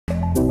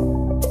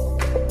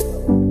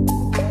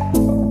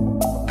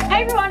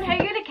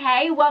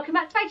Okay, welcome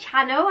back to my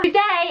channel.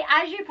 Today,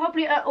 as you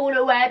probably are all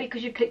aware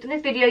because you've clicked on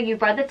this video,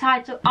 you've read the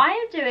title, I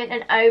am doing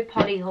an O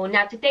Poly haul.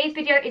 Now today's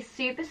video is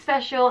super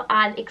special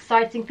and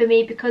exciting for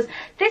me because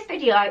this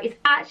video is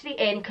actually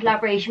in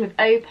collaboration with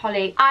O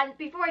Poly. And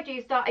before I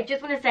do start, I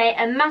just want to say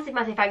a massive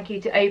thank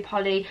you to O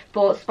Poly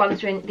for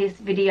sponsoring this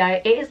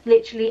video. It is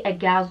literally a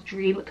gal's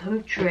dream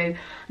come true.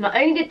 Not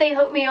only did they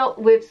hook me up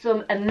with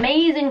some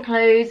amazing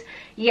clothes,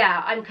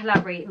 yeah, I'm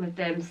collaborating with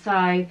them,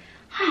 so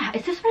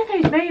it's just one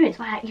of those moments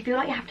where you feel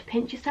like you have to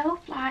pinch yourself.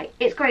 Like,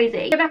 it's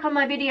crazy. Go back on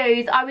my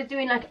videos, I was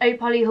doing like O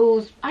Poly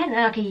hauls, I don't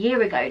know, like a year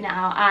ago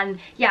now, and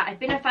yeah, I've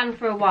been a fan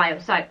for a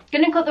while, so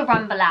gonna cut the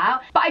ramble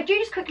out. But I do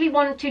just quickly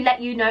want to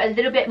let you know a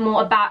little bit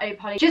more about O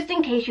Poly, just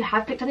in case you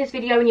have clicked on this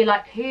video and you're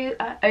like, who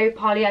are O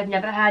Poly? I've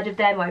never heard of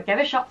them, or I've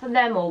never shopped from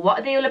them, or what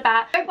are they all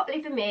about? O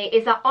Poly for me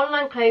is that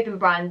online clothing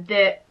brand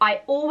that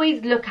I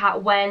always look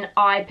at when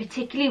I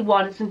particularly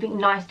want something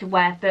nice to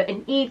wear for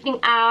an evening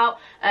out,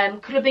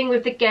 clubbing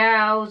with the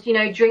girls, you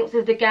know, drinks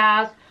with the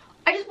girls.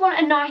 I just want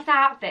a nice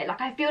outfit.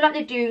 Like, I feel like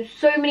they do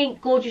so many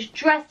gorgeous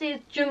dresses,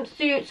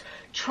 jumpsuits,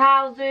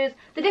 trousers.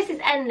 The list is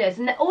endless,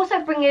 and they're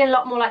also bringing in a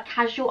lot more like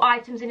casual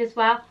items in as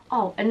well.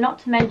 Oh, and not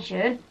to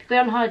mention, if you go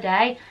on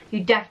holiday,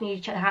 you definitely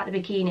need to check out the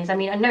bikinis. I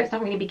mean, I know it's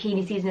not really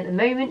bikini season at the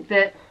moment,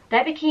 but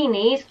their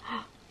bikinis,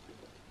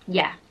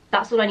 yeah.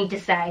 That's all I need to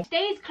say.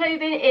 Today's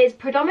clothing is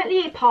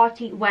predominantly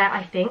party wear,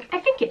 I think. I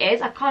think it is.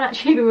 I can't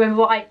actually remember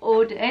what I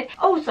ordered.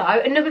 Also,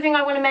 another thing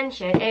I want to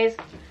mention is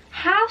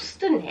how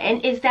stunning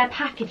is their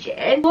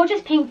packaging.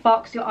 Gorgeous pink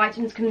box your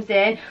items comes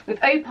in with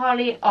O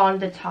Poly on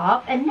the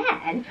top. And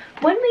then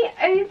when we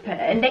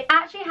open, they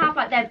actually have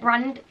like their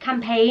brand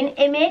campaign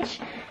image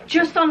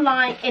just on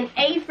like an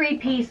A3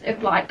 piece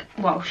of like,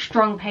 well,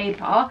 strong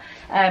paper.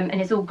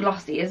 And it's all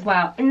glossy as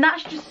well. And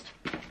that's just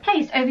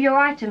placed over your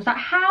items. Like,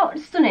 how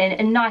stunning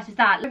and nice is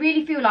that? I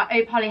really feel like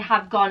O Poly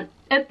have gone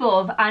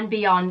above and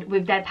beyond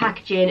with their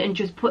packaging and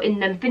just putting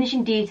them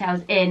finishing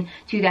details in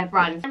to their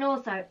brand. And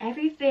also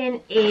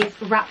everything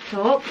is wrapped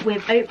up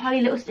with O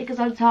Poly little stickers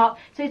on top,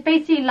 so it's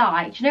basically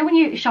like, you know, when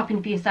you're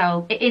shopping for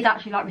yourself, it is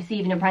actually like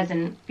receiving a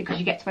present because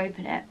you get to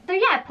open it. So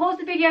yeah, pause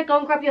the video, go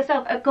and grab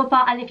yourself a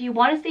cuppa, and if you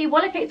want to see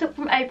what I picked up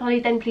from O Poly,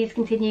 then please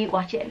continue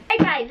watching.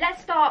 Okay,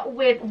 let's start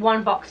with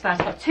one box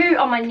first. I've got two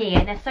on my knee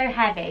and they're so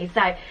heavy,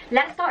 so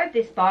let's start with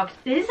this box.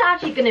 This is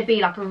actually going to be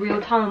like a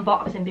real-time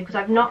unboxing because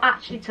I've not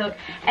actually took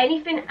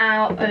anything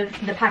out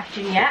of the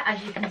packaging yet,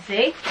 as you can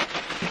see.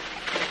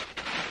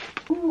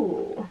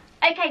 Ooh.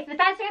 Okay, so the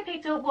first thing I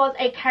picked up was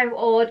a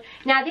coat.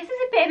 Now this is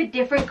a bit of a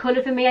different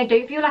colour for me. I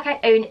don't feel like I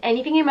own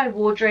anything in my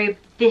wardrobe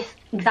this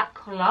exact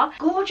colour.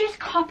 Gorgeous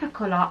copper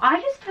colour. I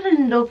just fell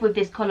in love with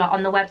this colour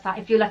on the website.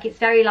 I feel like it's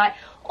very like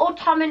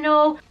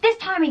autumnal, this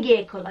time of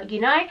year colour, you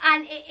know?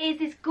 And it is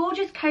this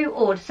gorgeous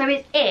coat. So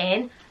it's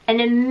in an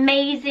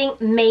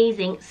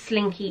amazing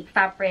slinky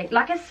fabric,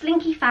 like a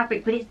slinky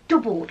fabric, but it's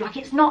doubled. Like,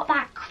 it's not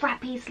that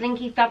crappy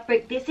slinky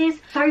fabric. This is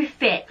so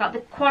thick. Like,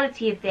 the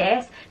quality of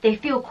this, they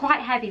feel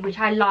quite heavy, which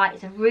I like.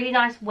 It's a really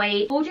nice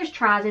weight. Gorgeous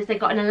trousers. They've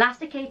got an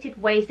elasticated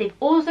waist. They've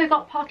also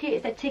got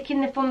pockets. They're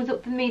ticking the thumbs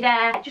up for me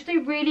there. Just a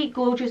really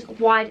gorgeous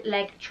wide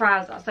leg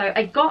trouser. So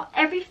I got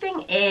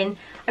everything in,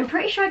 I'm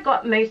pretty sure I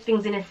got most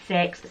things in a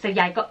 6. So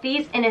yeah, I got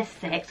these in a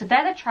 6. So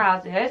they're the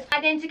trousers,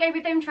 and then to go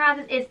with them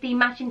trousers is the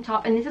matching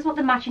top, and this is what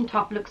the matching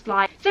top looks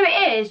like. So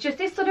it is just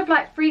this sort of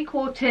like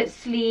 3/4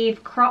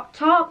 sleeve crop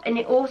top, and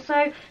it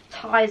also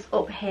ties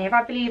up here,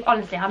 I believe.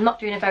 Honestly, I'm not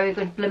doing a very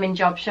good blooming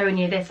job showing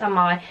you this, am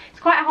I? It's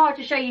quite hard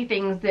to show you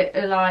things that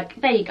are like,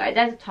 there you go,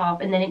 there's a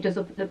top, and then it does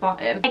up at the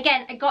bottom.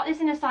 Again, I got this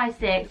in a size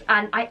 6,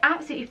 and I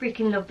absolutely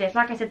freaking love this.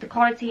 Like I said, the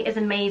quality is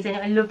amazing.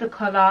 I love the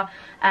colour,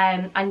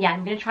 and yeah,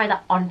 I'm gonna try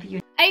that on for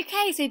you.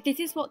 Okay, so this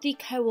is what the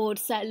co-ord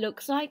set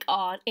looks like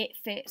on. It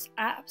fits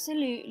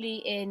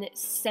absolutely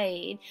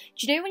insane.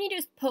 Do you know when you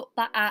just put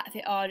that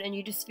outfit on and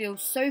you just feel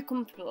so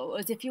comfortable,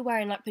 as if you're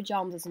wearing like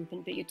pyjamas or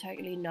something, but you're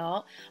totally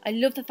not? I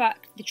love the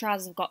fact the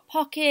trousers have got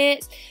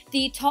pockets.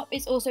 The top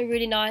is also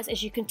really nice,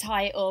 as you can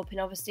tie it up and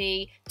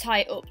obviously tie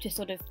it up to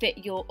sort of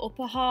fit your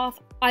upper half.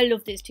 I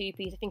love this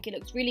two-piece. I think it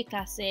looks really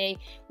classy,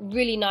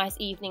 really nice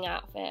evening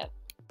outfit.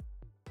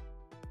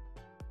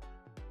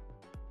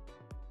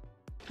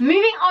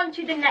 Moving on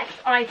to the next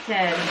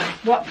item,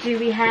 what do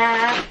we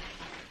have?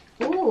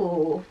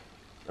 Ooh,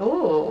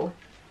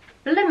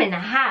 blimmin'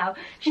 how.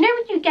 Do you know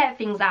when you get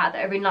things out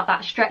that are in like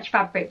that stretch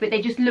fabric, but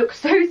they just look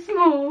so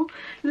small?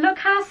 Look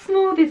how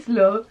small this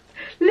looks.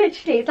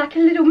 Literally, it's like a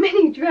little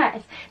mini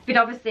dress. But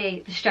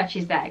obviously, the stretch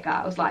is there,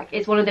 girls. Like,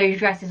 it's one of those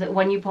dresses that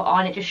when you put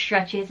on, it just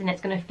stretches and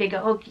it's going to figure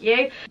hug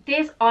you.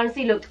 This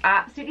honestly looked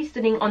absolutely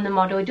stunning on the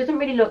model. It doesn't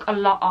really look a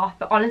lot off,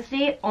 but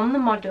honestly, on the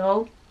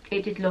model,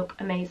 it did look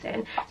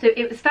amazing. So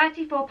it was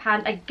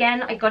 £34.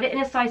 Again, I got it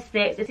in a size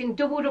 6. It's in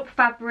doubled up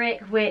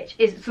fabric, which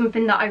is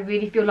something that I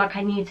really feel like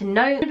I need to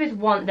know. I just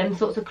want them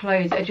sorts of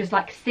clothes that are just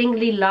like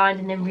singly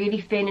lined and then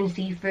really thin and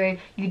see-through.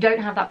 You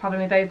don't have that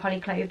problem with O-poly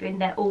clothing.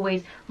 They're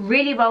always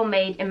really well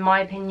made in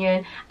my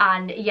opinion,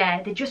 and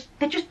yeah, they're just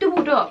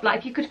doubled up. Like,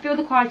 if you could feel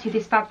the quality of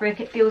this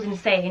fabric, it feels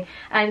insane.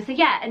 And so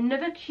yeah,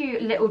 another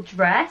cute little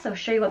dress. I'll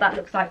show you what that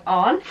looks like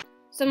on.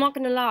 So I'm not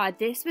gonna lie,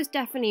 this was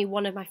definitely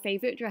one of my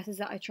favourite dresses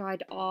that I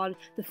tried on.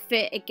 The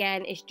fit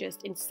again is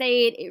just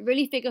insane. It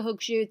really figure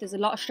hugs you. There's a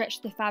lot of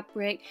stretch to the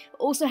fabric. It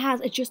also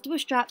has adjustable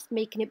straps,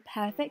 making it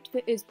perfect for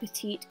us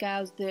petite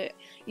girls that,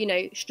 you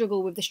know,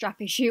 struggle with the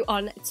strap issue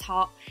on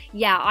top.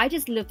 Yeah, I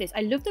just love this.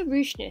 I love the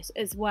rucheness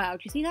as well.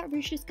 Do you see that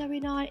rucheness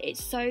going on?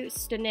 It's so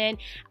stunning.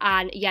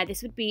 And yeah,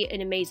 this would be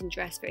an amazing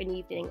dress for an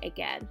evening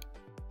again.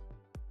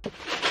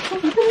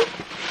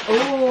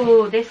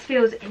 Oh, this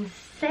feels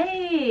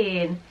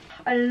insane.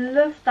 I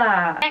love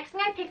that. Next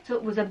thing I picked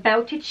up was a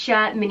belted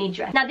shirt mini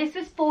dress. Now this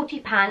was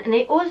 £40 and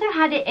they also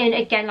had it in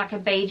again like a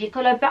beige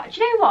colour, but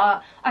do you know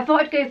what? I thought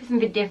I'd go for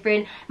something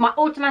different. My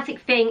automatic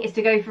thing is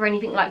to go for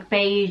anything like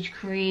beige,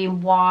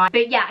 cream, white.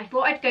 But yeah, I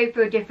thought I'd go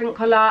for a different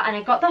colour and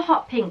I got the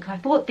hot pink. I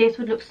thought this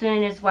would look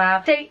stunning as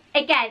well. So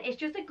again, it's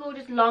just a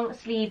gorgeous long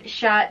sleeve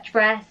shirt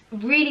dress.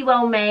 Really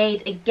well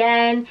made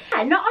again.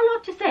 Yeah, not a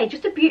lot to say,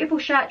 just a beautiful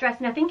shirt dress,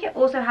 and I think it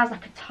also has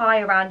like a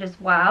tie around as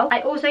well.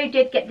 I also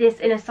did get this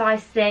in a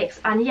size 6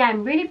 and yeah,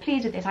 I'm really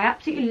pleased with this. I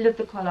absolutely love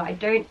the colour. I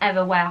don't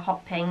ever wear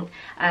hot pink,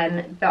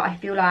 but I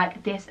feel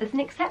like this is an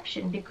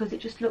exception because it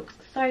just looks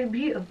so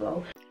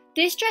beautiful.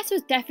 This dress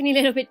was definitely a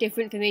little bit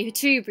different for me for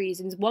two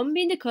reasons. One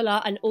being the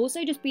colour and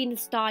also just being the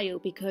style,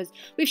 because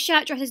with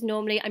shirt dresses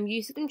normally I'm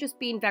used to them just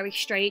being very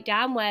straight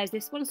down, whereas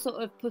this one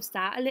sort of puffs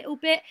out a little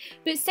bit.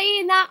 But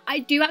saying that, I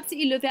do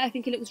absolutely love it. I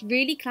think it looks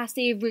really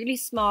classy, really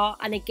smart,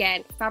 and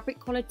again, fabric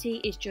quality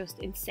is just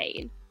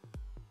insane.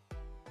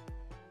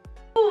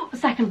 Ooh,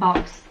 second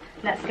box.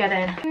 Let's get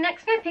in.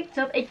 Next I picked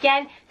up,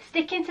 again,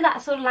 sticking to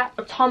that sort of like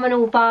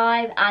autumnal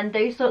vibe and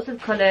those sorts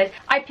of colours,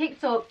 I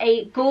picked up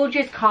a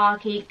gorgeous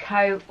khaki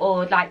coat,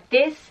 or like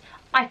this.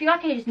 I feel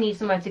like I just need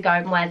somewhere to go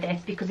and wear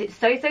this because it's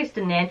so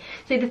stunning.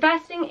 So the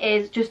first thing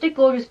is just a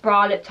gorgeous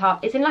bralette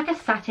top. It's in like a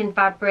satin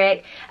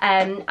fabric,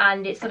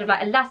 and it's sort of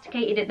like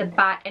elasticated at the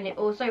back, and it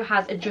also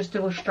has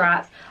adjustable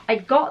straps. I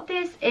got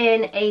this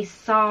in a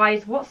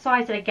size, what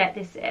size did I get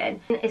this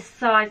in? It's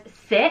size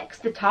 6,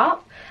 the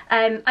top.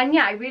 And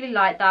yeah, I really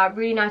like that.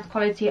 Really nice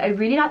quality. I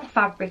really like the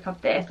fabric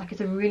of this. Like,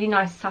 it's a really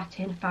nice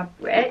satin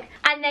fabric.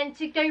 And then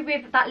to go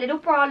with that little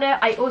bralette,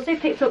 I also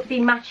picked up the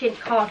matching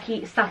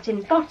khaki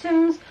satin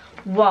bottoms.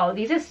 Whoa,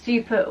 these are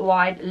super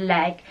wide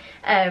leg.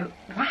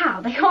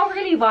 Wow, they are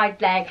really wide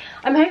leg.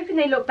 I'm hoping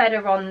they look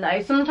better on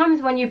though.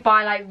 Sometimes when you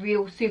buy like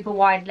real super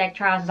wide leg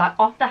trousers, like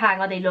off the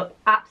hanger, they look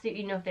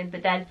absolutely nothing,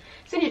 but then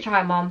as soon as you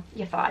try them on,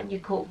 you're fine,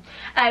 you're cool.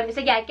 So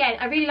yeah, again,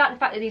 I really like the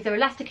fact that these are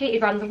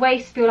elasticated around the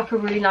waist, feel like a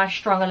really nice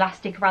strong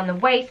elastic around the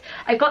waist.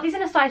 I got these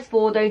in a size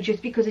 4 though,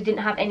 just because I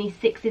didn't have any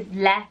 6s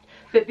left.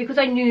 But because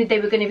I knew they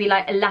were going to be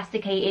like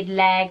elasticated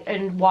leg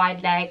and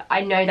wide leg,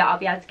 I know that I'll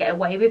be able to get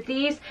away with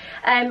these.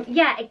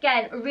 Yeah,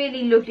 again,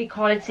 really lovely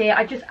quality.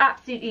 I just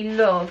absolutely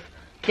love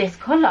this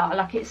colour.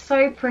 Like, it's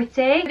so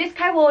pretty. This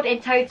co-ord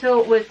in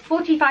total was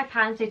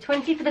 £45, so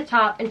 20 for the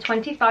top and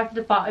 25 for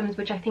the bottoms,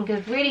 which I think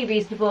is really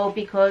reasonable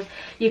because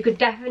you could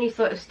definitely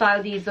sort of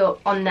style these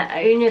up on their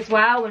own as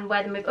well and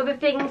wear them with other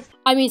things.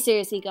 I mean,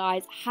 seriously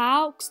guys,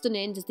 how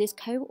stunning does this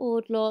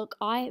co-ord look?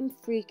 I am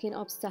freaking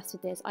obsessed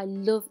with this. I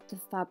love the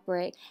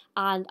fabric,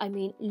 and I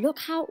mean, look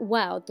how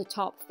well the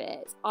top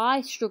fits.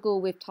 I struggle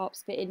with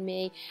tops fitting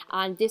me,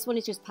 and this one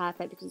is just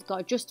perfect because it's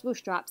got adjustable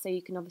straps, so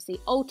you can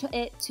obviously alter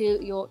it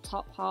to your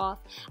top half.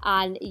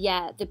 And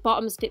yeah, the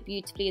bottoms fit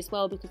beautifully as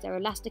well because they're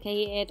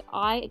elasticated.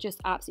 I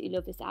just absolutely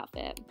love this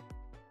outfit.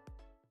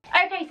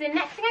 Okay, so the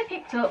next thing I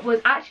picked up was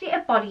actually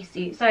a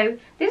bodysuit. So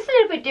this is a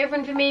little bit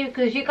different for me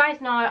because you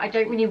guys know I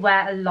don't really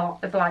wear a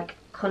lot of like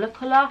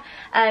colour.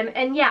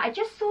 And yeah, I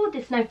just saw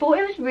this and I thought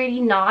it was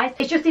really nice.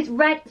 It's just this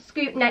red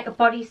scoop neck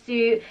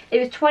bodysuit. It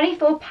was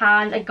 £24.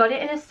 I got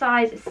it in a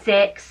size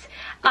 6.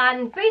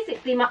 And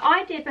basically my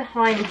idea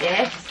behind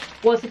this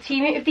was to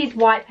team it with these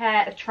white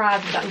pair of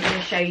trousers that I'm going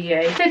to show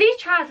you. So these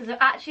trousers are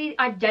actually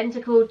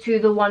identical to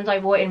the ones I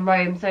wore in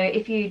Rome. So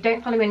if you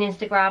don't follow me on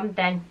Instagram,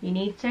 then you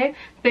need to.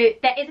 But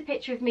there is a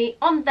picture of me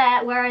on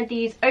there wearing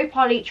these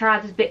O-poly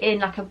trousers but in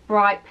like a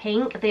bright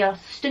pink. They are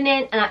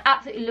stunning and I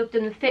absolutely loved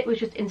them. The fit was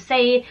just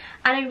insane.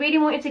 And I really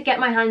wanted to get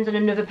my hands on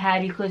another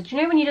pair because, do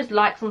you know when you just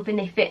like something,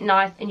 they fit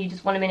nice and you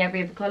just want them in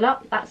every other colour?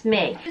 That's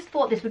me. I just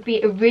thought this would be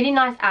a really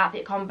nice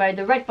outfit combo.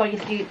 The red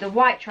bodysuit, the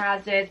white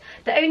trousers.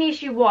 The only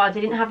issue was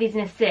I didn't have these in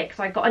a 6,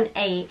 so I got an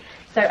 8.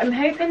 So I'm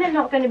hoping they're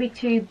not going to be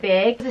too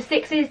big. The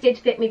 6s did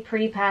fit me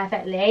pretty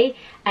perfectly.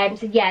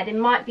 So yeah, they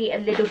might be a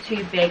little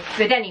too big.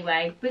 But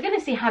anyway, we're going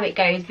to see how it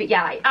goes. But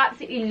yeah, I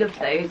absolutely love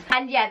those.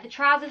 And yeah, the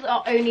trousers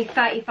are only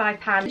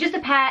 £35. Just a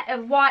pair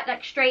of white,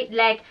 like straight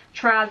leg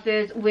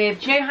trousers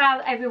with, do you know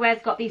how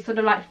everywhere's got these sort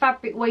of like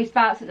fabric waist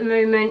belts at the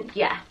moment?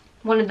 Yeah,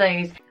 one of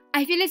those.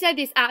 I feel as though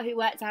this outfit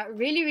works out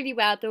really, really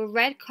well. The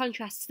red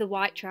contrasts to the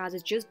white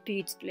trousers just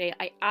beautifully.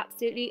 I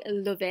absolutely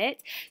love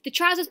it. The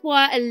trousers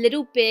were a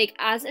little big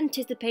as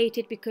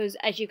anticipated because,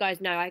 as you guys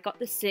know, I got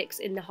the 6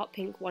 in the hot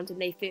pink ones and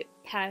they fit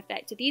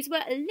perfect. So these were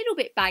a little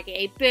bit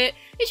baggy, but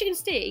as you can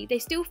see, they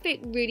still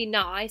fit really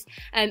nice.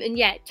 And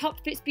yeah,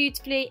 top fits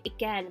beautifully.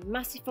 Again,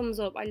 massive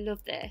thumbs up. I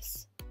love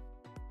this.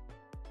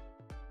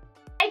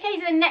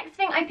 Okay, so the next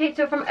thing I picked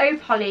up from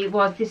Opoly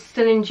was this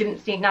stunning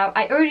jumpsuit. Now,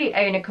 I already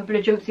own a couple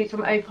of jumpsuits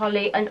from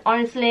Opoly, and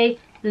honestly,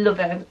 love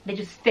them. They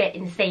just fit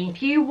insane.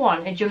 If you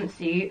want a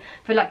jumpsuit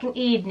for like an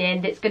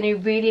evening that's going to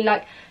really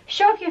like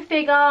show off your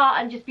figure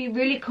and just be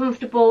really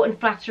comfortable and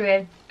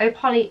flattering,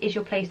 Opoly is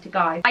your place to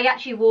go. I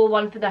actually wore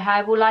one for the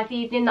Herbalife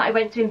evening that I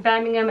went to in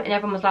Birmingham, and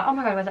everyone was like, oh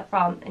my god, where's that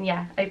from? And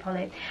yeah,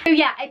 Opoly. So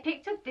yeah, I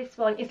picked up this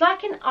one. It's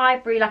like an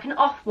ivory, like an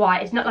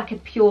off-white. It's not like a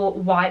pure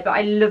white, but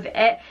I love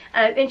it.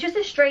 It's just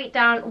a straight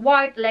down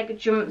wide leg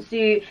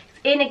jumpsuit.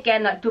 In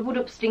again, like doubled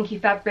up stinky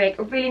fabric,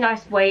 a really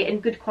nice weight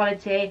and good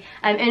quality,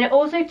 and it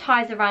also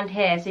ties around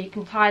here, so you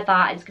can tie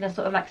that and it's going to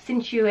sort of like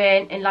cinch you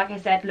in, and like I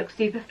said, look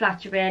super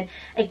flattering.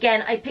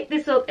 Again, I picked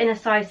this up in a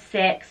size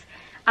 6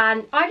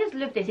 and I just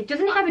love this. It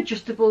doesn't have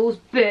adjustables,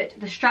 but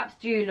the straps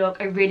do look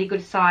a really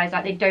good size.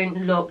 Like, they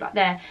don't look like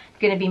they're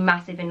going to be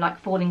massive and like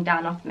falling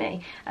down off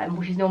me,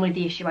 which is normally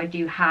the issue I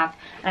do have.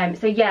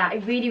 So yeah, I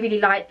really, really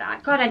like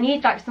that. God, I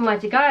need like somewhere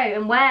to go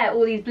and wear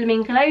all these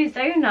blooming clothes,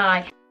 don't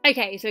I?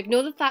 Okay, so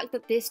ignore the fact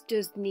that this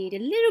does need a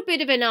little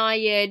bit of an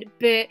iron,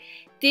 but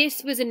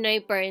this was a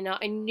no-brainer.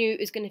 I knew it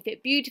was going to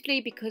fit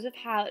beautifully because of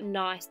how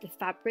nice the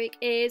fabric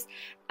is.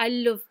 I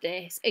love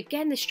this.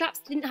 Again, the straps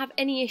didn't have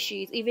any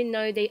issues, even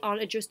though they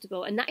aren't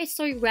adjustable, and that is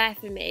so rare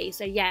for me.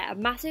 So yeah, a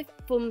massive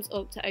thumbs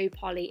up to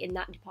Opoly in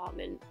that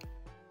department.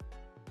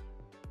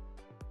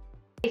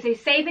 So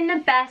saving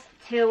the best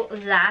till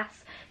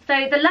last.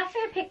 So the last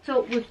thing I picked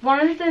up was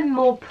one of the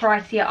more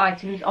pricier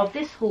items of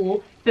this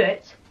haul,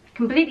 but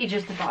completely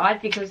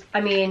justified because,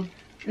 I mean,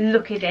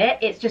 look at it.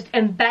 It's just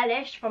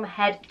embellished from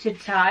head to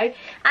toe,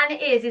 and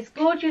it is this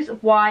gorgeous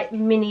white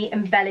mini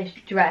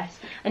embellished dress,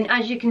 and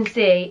as you can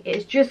see,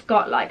 it's just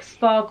got like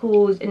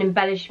sparkles and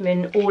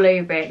embellishment all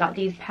over it, like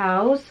these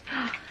pearls.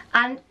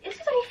 And this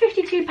is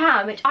only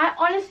 £52, which I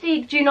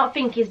honestly do not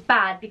think is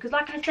bad, because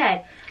like I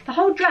said, the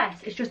whole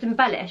dress is just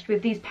embellished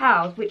with these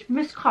pearls, which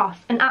must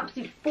cost an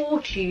absolute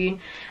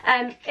fortune.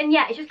 And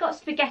yeah, it's just got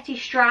spaghetti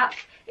straps.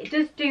 It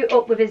does do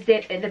up with a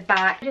zip at the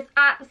back. I just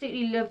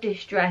absolutely love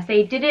this dress.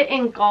 They did it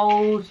in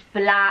gold,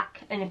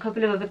 black, and a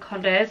couple of other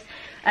colours.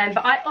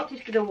 But I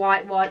opted for the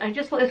white one. I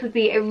just thought this would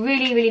be a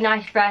really, really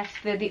nice dress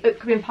for the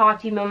upcoming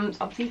party months.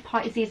 Obviously,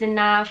 party season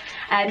now.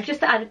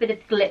 Just to add a bit of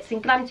glitz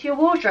and glam to your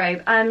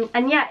wardrobe.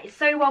 And yeah, it's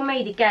so well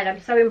made again.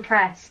 I'm so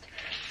impressed.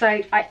 So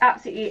I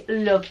absolutely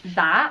love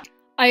that.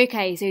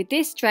 Okay, so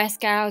this dress,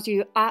 girls,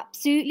 you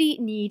absolutely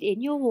need in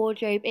your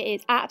wardrobe. It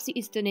is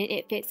absolutely stunning.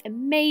 It fits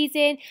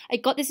amazing. I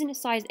got this in a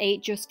size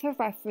 8 just for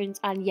reference,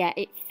 and yeah,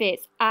 it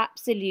fits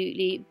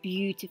absolutely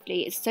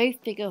beautifully. It's so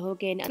figure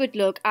hugging. It would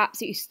look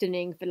absolutely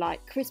stunning for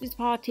like Christmas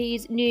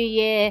parties, New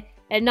Year,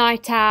 a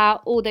night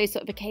out, all those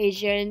sort of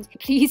occasions.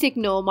 Please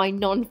ignore my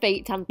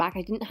non-fake tan back.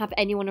 I didn't have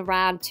anyone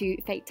around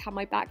to fake tan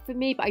my back for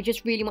me, but I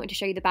just really wanted to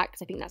show you the back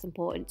because I think that's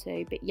important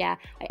too. But yeah,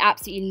 I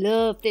absolutely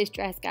love this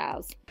dress,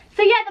 girls.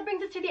 So yeah, that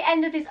brings us to the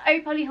end of this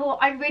Opoly haul.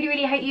 I really,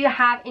 really hope you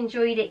have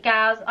enjoyed it,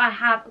 girls. I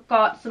have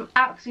got some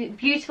absolute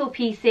beautiful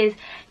pieces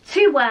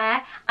to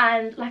wear,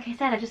 and like I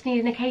said, I just need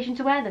an occasion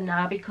to wear them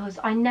now because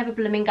I never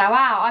blooming go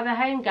out. I'm a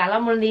home girl.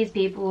 I'm one of these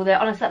people that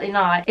on a Saturday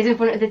night is in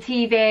front of the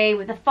TV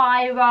with the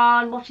fire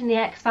on, watching the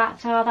X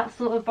Factor, that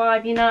sort of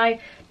vibe, you know.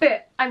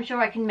 But I'm sure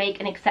I can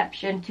make an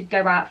exception to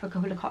go out for a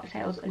couple of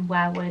cocktails and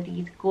wear one of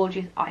these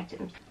gorgeous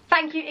items.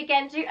 Thank you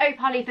again to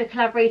Opoly for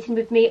collaborating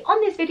with me on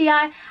this video,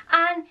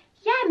 and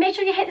yeah, make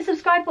sure you hit the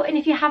subscribe button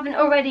if you haven't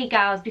already,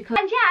 girls. And yeah,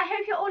 I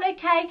hope you're all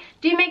okay.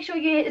 Do make sure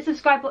you hit the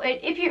subscribe button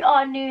if you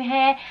are new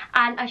here,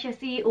 and I shall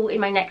see you all in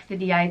my next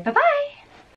video. Bye bye.